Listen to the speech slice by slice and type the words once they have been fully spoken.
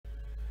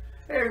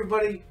Hey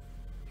everybody,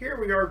 here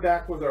we are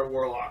back with our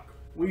Warlock.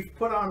 We've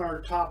put on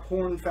our top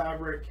horn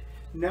fabric.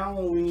 Now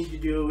what we need to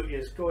do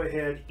is go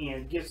ahead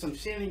and get some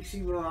sanding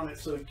sealer on it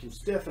so it can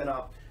stiffen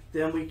up.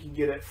 Then we can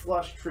get it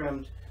flush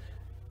trimmed.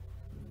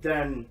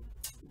 Then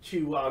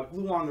to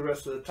glue on the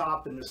rest of the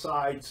top and the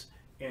sides,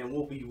 and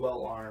we'll be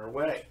well on our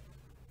way.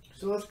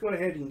 So let's go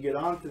ahead and get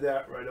on to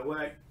that right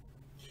away.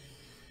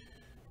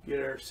 Get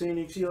our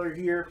sanding sealer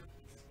here.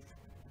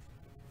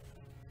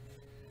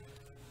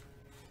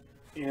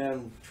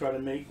 And try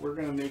to we're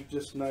going to make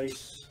this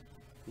nice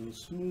and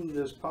smooth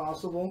as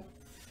possible.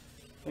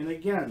 And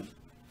again,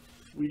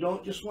 we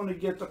don't just want to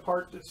get the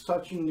part that's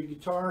touching the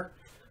guitar,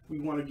 we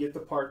want to get the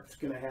part that's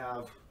going to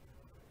have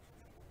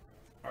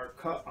our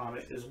cut on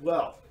it as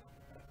well,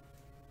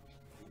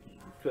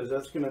 because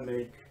that's going to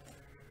make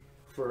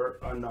for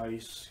a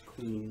nice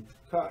clean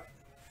cut.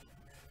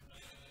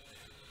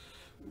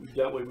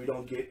 That way we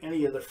don't get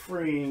any of the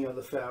fraying of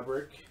the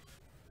fabric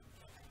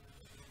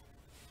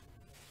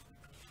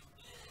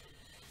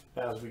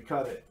as we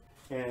cut it,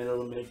 and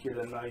it'll make it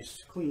a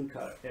nice clean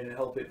cut and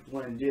help it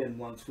blend in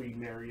once we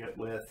marry it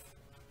with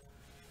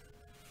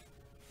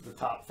the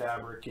top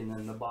fabric and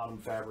then the bottom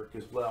fabric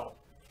as well.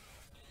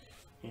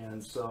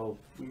 And so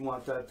we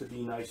want that to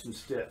be nice and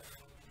stiff.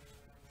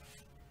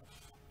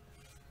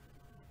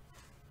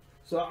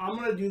 So I'm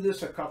going to do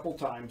this a couple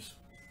times,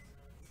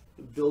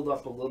 build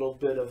up a little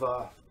bit of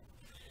a,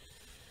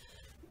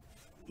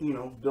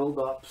 build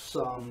up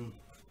some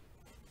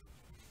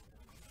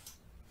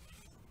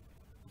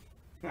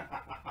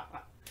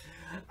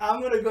I'm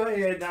going to go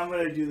ahead and I'm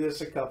going to do this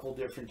a couple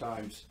different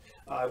times.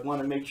 I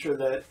want to make sure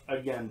that,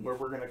 again, where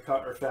we're going to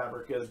cut our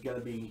fabric is going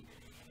to be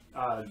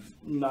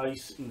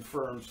nice and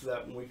firm, so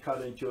that when we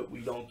cut into it,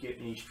 we don't get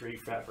any stray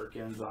fabric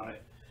ends on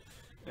it.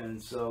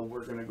 And so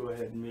we're going to go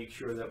ahead and make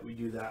sure that we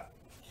do that.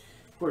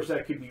 Of course,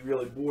 that could be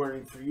really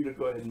boring for you to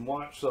go ahead and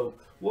watch, so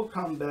we'll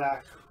come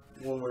back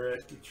when we're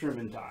at the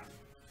trimming time.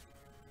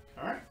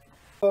 All right,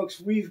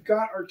 folks, we've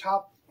got our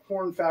top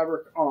horn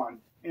fabric on,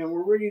 and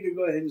we're ready to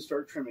go ahead and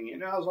start trimming it.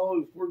 Now, as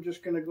always, we're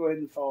just going to go ahead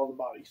and follow the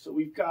body. So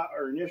we've got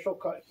our initial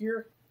cut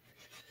here,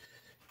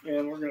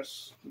 and we're going to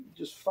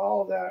just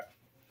follow that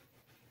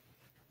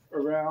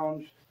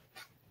around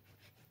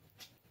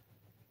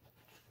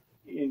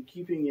and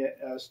keeping it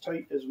as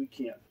tight as we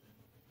can.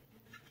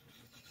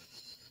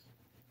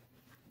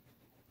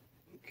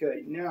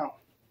 Okay, now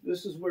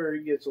this is where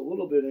it gets a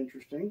little bit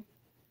interesting.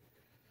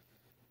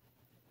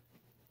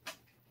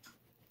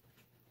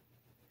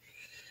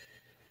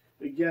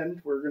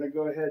 Again, we're going to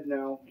go ahead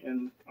now,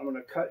 and I'm going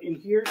to cut in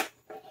here,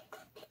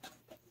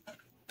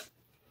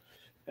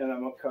 and I'm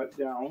going to cut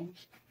down,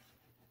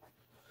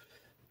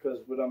 because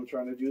what I'm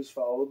trying to do is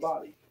follow the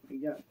body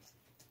again.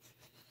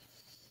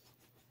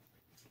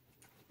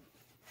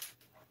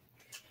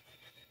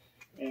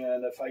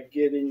 And if I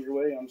get in your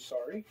way, I'm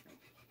sorry.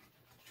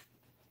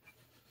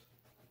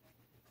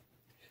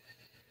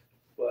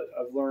 But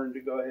I've learned to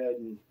go ahead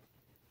and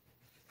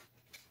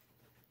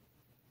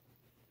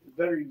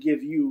better to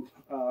give you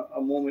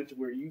a moment to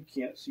where you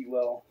can't see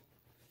well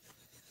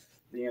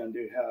than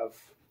to have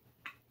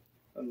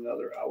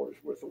another hour's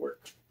worth of work.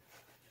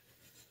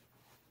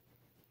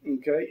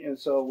 Okay, and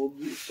so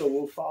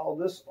we'll follow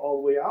this all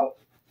the way out.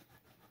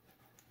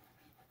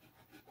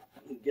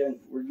 Again,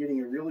 we're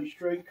getting a really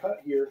straight cut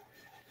here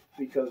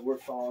because we're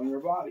following our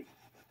body.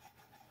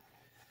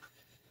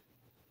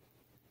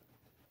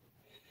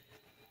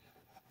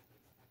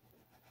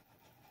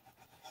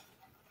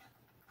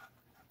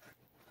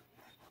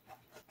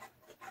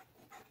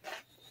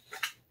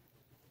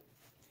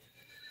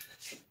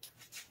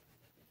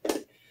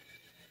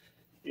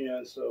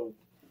 And so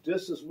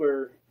this is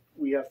where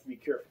we have to be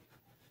careful,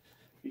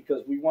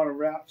 because we want to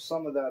wrap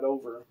some of that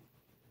over.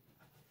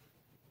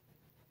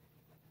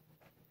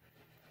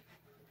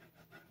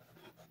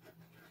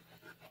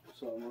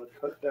 So I'm going to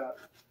cut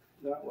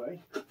that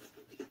way.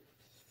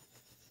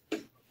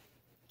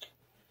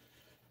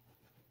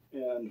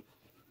 And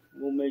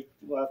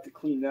we'll have to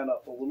clean that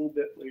up a little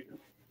bit later,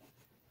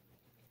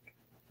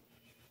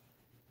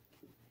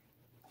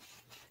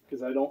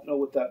 because I don't know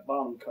what that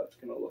bottom cut's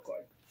going to look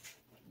like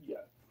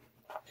yet.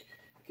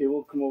 Okay,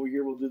 we'll come over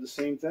here, we'll do the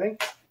same thing.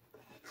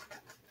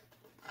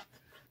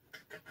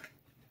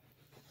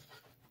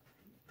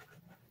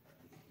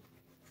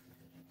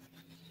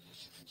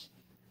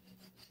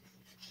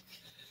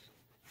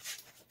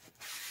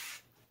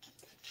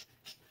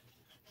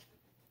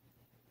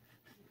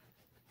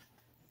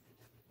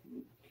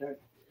 Okay.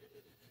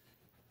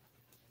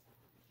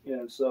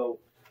 And so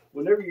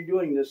whenever you're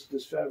doing this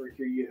fabric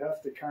here, you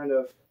have to kind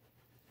of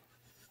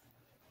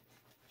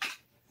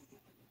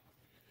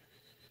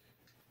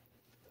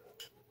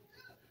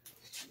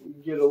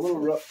get a little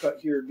rough cut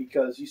here,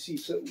 because you see,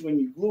 so when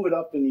you glue it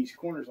up in these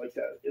corners like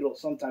that, it'll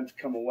sometimes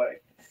come away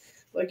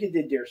like it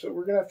did there. So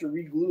we're gonna have to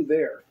re-glue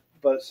there,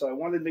 but so I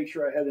wanted to make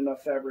sure I had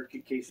enough fabric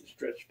in case it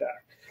stretched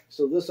back.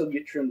 So this will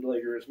get trimmed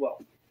later as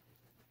well.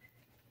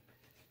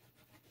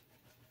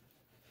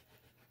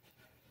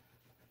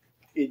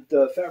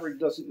 The fabric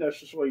doesn't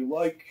necessarily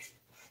like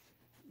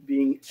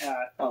being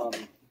at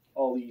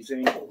all these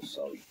angles.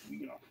 So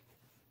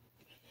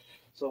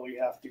so we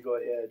have to go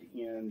ahead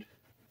and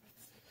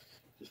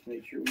just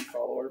make sure we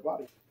follow our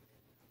body.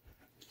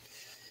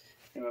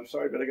 And I'm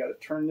sorry, but I got to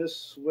turn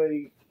this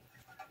way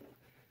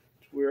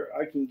to where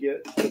I can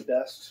get the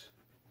best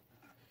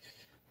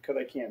cut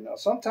I can. Now,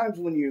 sometimes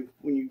when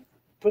you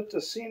put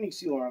the sanding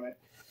sealer on it,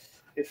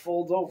 it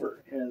folds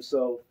over, and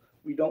so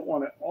we don't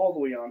want it all the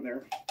way on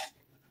there.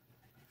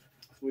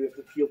 We have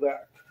to peel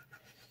back.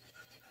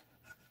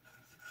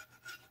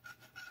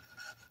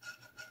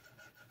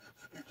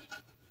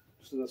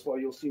 So that's why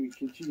you'll see me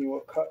continue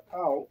to cut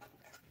out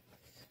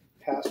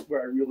past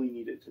where I really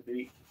need it to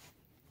be.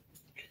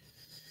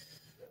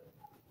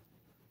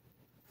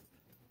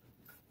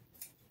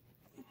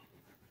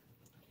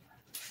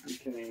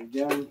 Okay,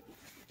 again,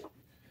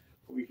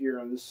 over here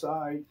on this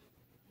side,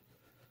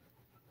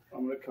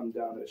 I'm going to come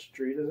down as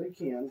straight as I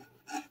can.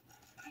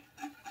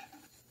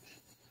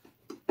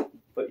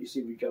 But you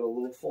see we got a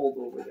little fold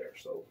over there,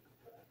 so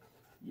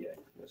yeah,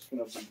 that's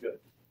going to be good.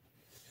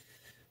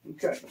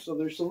 Okay, so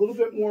there's a little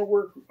bit more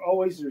work,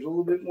 there's a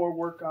little bit more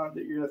work on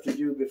that you're going to have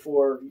to do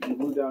before you can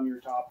glue down your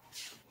top.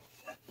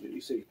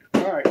 You see.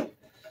 All right,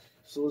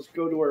 so let's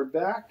go to our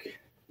back,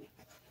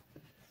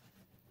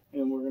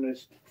 and we're going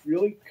to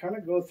really kind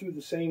of go through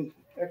the same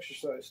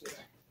exercise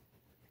there.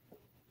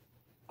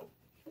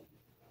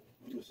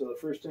 So the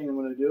first thing I'm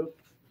going to do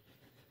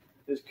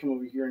is come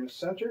over here in the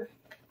center.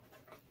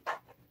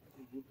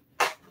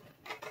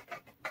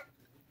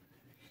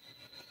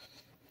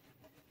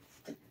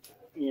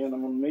 And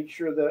I'm going to make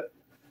sure that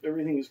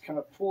everything is kind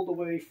of pulled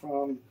away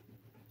from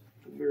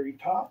the very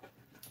top,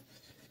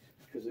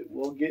 because it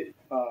will get,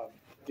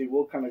 it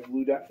will kind of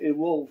glue down. It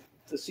will,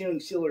 the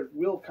sealing sealer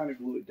will kind of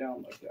glue it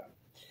down like that.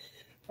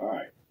 All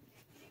right.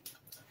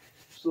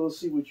 So let's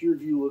see what your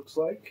view looks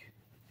like.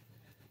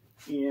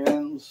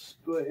 And let's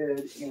go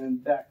ahead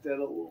and back that a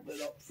little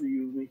bit up for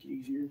you, make it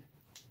easier.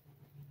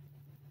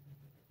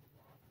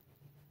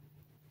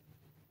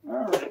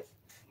 All right.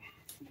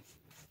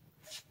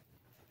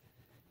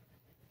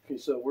 Okay,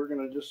 so we're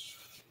going to just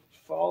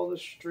follow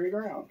this straight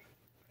around.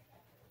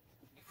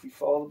 If we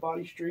follow the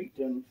body straight,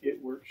 then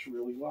it works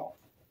really well.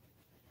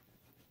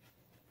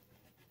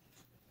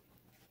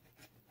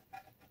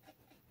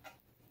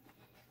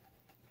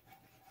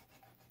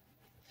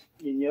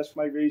 And yes,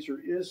 my razor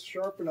is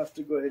sharp enough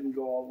to go ahead and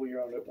go all the way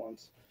around at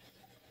once.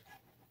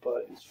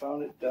 But it's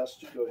found it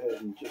best to go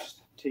ahead and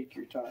just take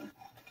your time.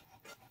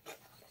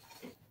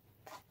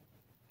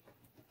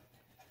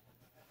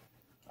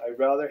 I'd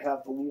rather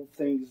have the little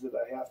things that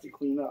I have to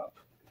clean up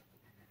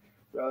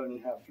rather than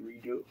have to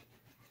redo.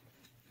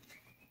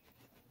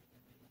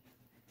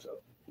 So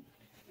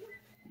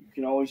you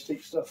can always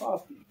take stuff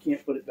off, but you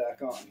can't put it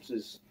back on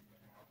just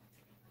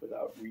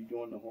without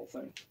redoing the whole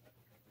thing.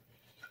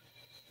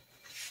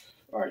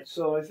 All right,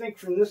 so I think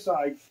from this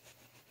side,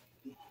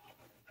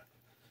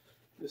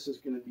 this is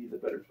going to be the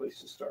better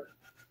place to start.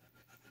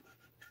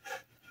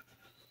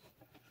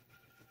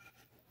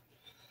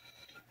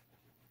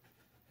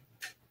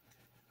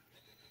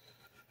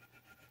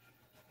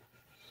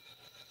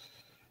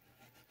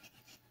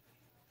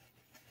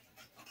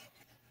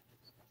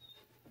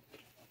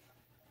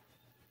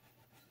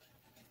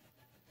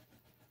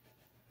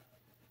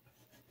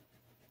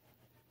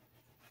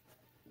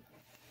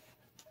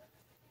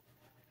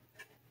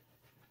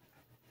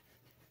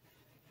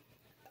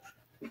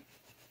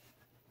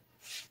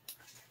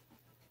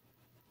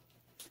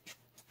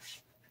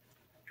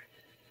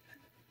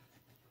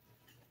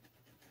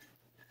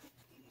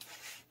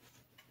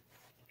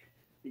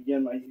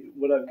 Again,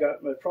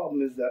 my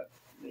problem is that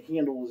the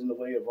handle is in the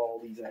way of all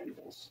these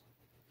angles.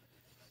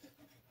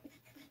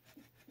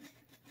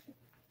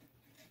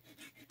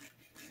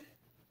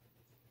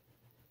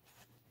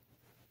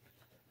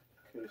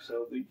 Okay,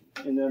 so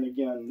and then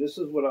again, this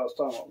is what I was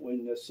talking about.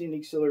 When the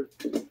sanding sealer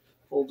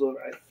folds over,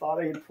 I thought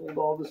I had pulled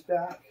all this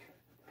back,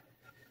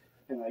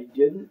 and I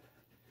didn't.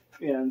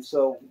 And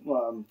so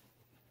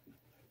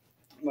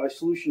my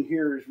solution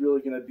here is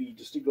really going to be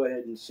just to go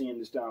ahead and sand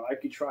this down. I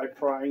could try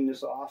prying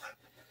this off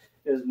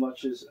as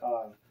much as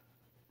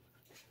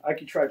I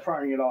could try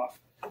prying it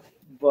off,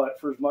 but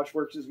for as much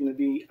work as it's going to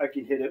be, I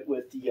can hit it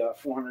with the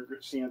 400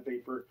 grit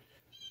sandpaper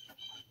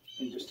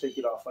and just take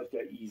it off like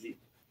that easy.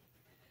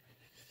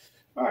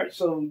 All right,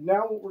 so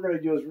now what we're going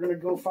to do is we're going to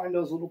go find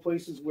those little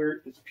places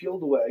where it's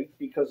peeled away,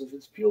 because if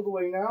it's peeled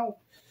away now,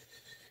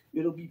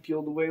 it'll be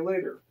peeled away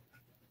later.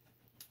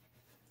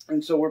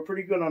 And so we're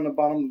pretty good on the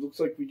bottom. It looks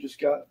like we just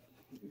got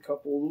a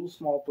couple of little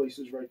small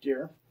places right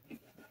there,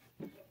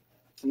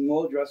 and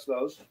we'll address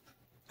those.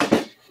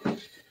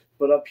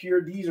 But up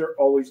here, these are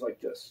always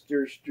like this.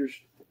 There's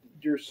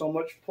so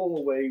much pull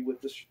away with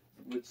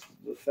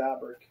the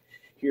fabric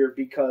here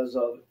because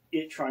of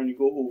it trying to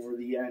go over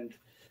the end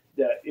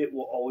that it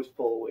will always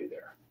pull away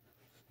there.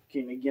 Okay,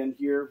 and again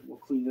here, we'll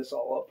clean this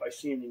all up by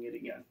sanding it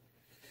again.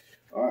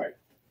 All right,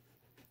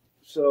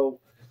 so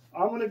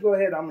I'm going to go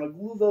ahead, I'm going to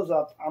glue those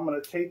up, I'm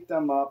going to tape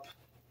them up,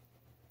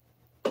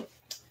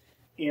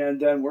 and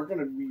then we're going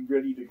to be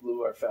ready to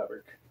glue our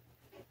fabric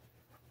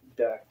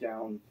back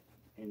down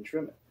and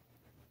trim it.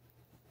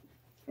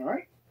 All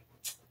right,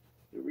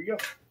 here we go.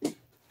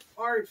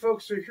 All right,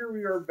 folks, so here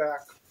we are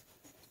back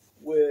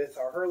with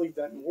our Harley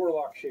Benton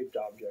Warlock shaped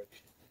object.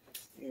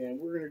 And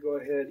we're going to go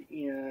ahead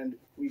and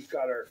we've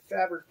got our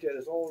fabric that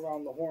is all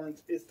around the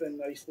horns. It's been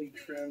nicely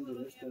trimmed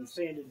and it's been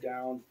sanded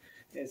down.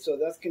 And so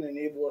that's going to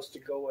enable us to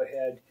go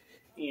ahead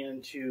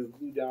and to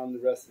glue down the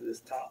rest of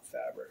this top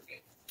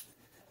fabric.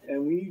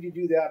 And we need to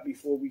do that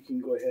before we can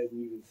go ahead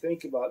and even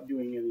think about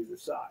doing any of the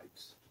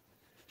sides.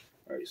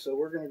 All right, so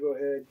we're going to go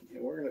ahead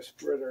and we're going to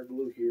spread our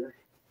glue here.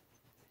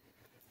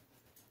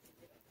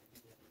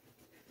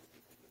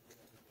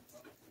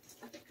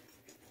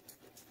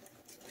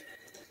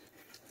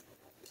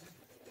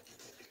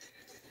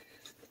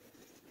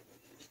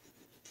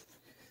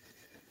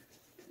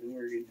 And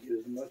we're going to get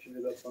as much of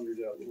it up under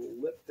that little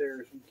lip there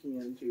as we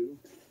can too.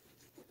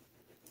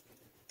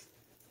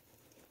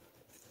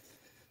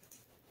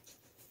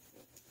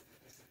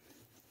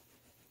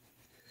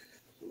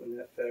 So when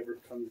that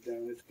fabric comes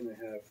down, it's going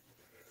to have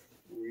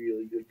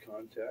really good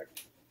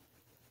contact.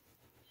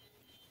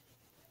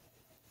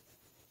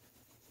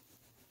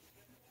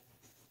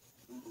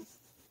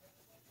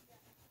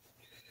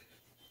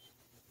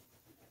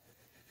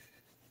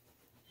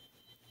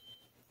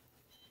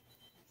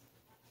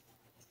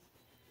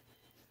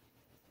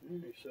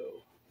 So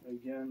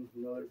again,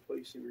 another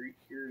place right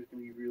here is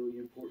going to be really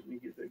important to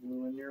get the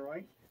glue in there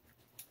right.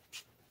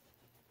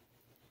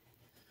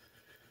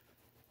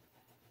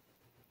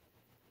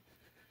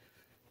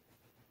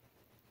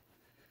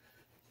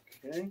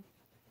 Okay.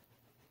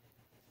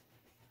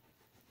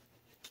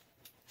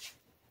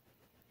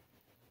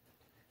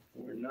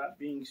 We're not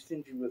being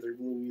stingy with our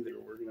glue either.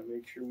 We're going to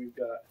make sure we've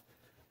got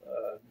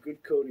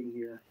good coating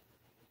here.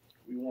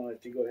 We want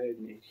it to go ahead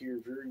and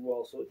adhere very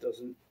well so it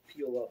doesn't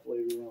peel up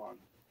later on.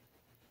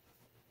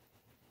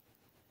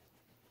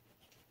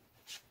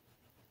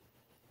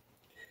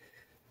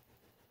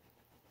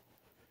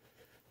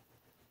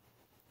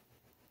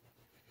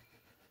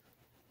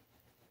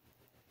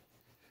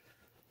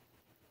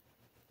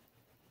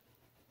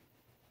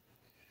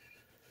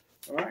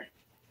 All right,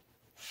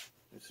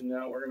 and so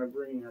now we're going to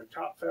bring our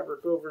top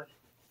fabric over.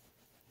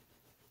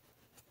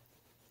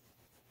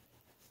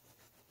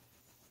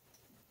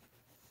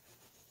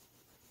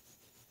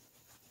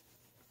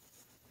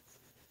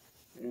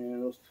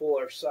 And let's pull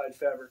our side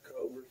fabric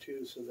over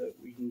too so that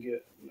we can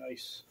get a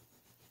nice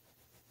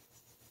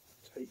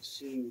tight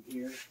seam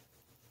here.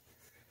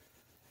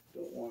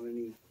 Don't want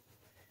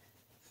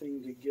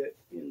anything to get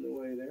in the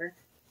way there.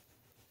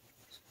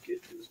 Let's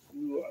get this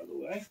glue out of the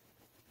way.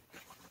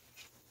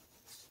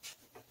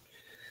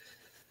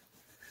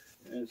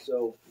 And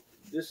so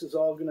this is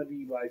all going to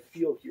be by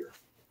feel here.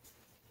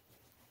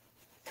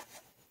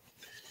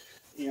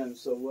 And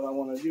so what I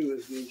want to do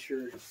is make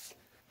sure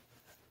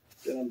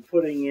that I'm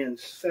putting in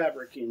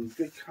fabric in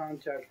good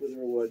contact with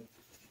our wood.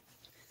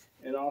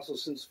 And also,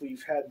 since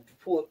we've had to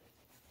pull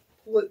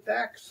it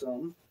back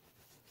some,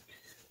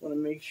 I want to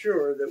make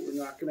sure that we're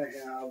not going to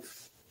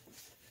have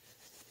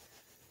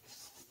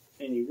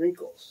any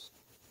wrinkles,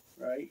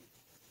 right?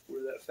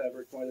 Where that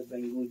fabric might have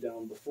been glued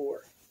down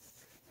before.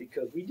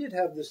 Because we did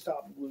have this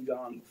top glued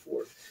on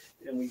before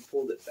and we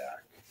pulled it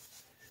back.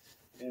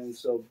 And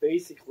so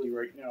basically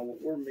right now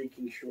what we're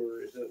making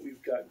sure is that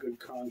we've got good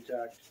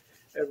contact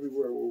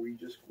everywhere where we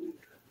just glued.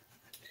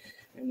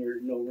 And there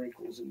are no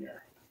wrinkles in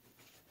there.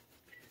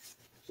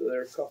 So there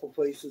are a couple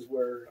places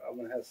where I'm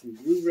going to have some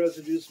glue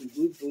residue, some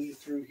glue bleed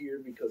through here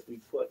because we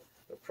put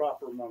the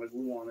proper amount of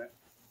glue on it.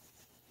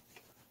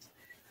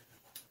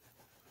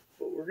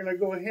 But we're going to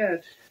go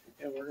ahead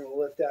and we're going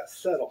to let that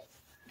settle.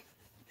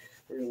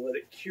 We're going to let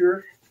it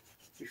cure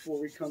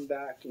before we come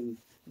back and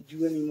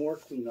do any more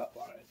cleanup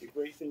on it. The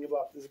great thing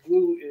about this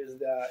glue is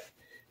that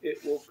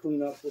it will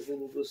clean up with a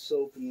little bit of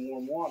soap and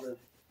warm water.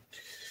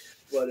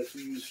 But if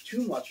you use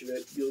too much of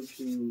it, you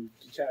can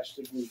detach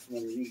the glue from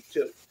underneath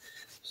too.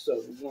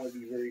 So we want to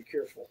be very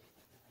careful.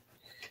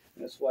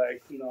 And that's why I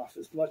clean off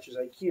as much as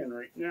I can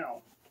right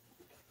now.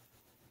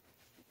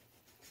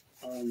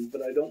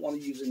 But I don't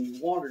want to use any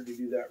water to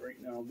do that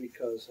right now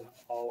because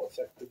I'll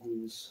affect the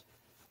glue's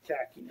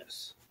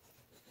tackiness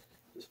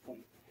at this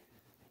point.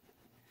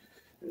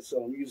 And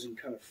so I'm using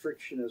kind of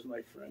friction as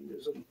my friend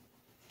as I'm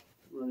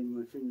running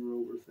my finger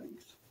over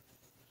things.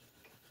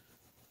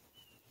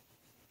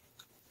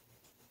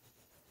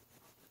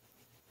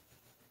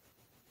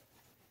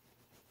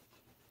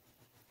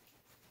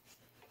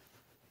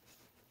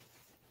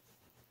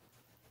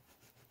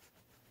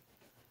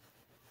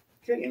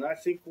 Okay, and I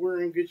think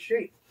we're in good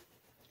shape.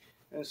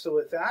 And so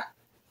with that,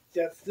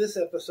 that's this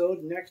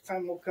episode. Next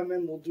time we'll come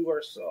in, we'll do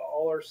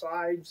all our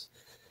sides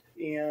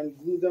and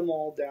glue them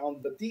all down.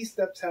 But these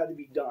steps had to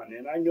be done.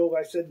 And I know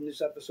I said in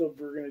this episode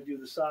we're going to do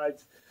the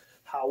sides.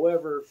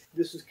 However,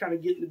 this is kind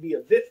of getting to be a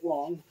bit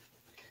long.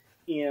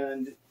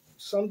 And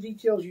some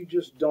details you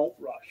just don't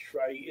rush,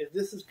 right? If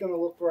this is going to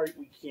look right,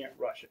 we can't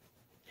rush it.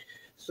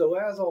 So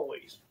as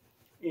always,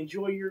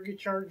 enjoy your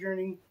guitar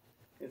journey.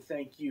 And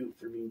thank you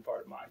for being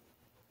part of mine.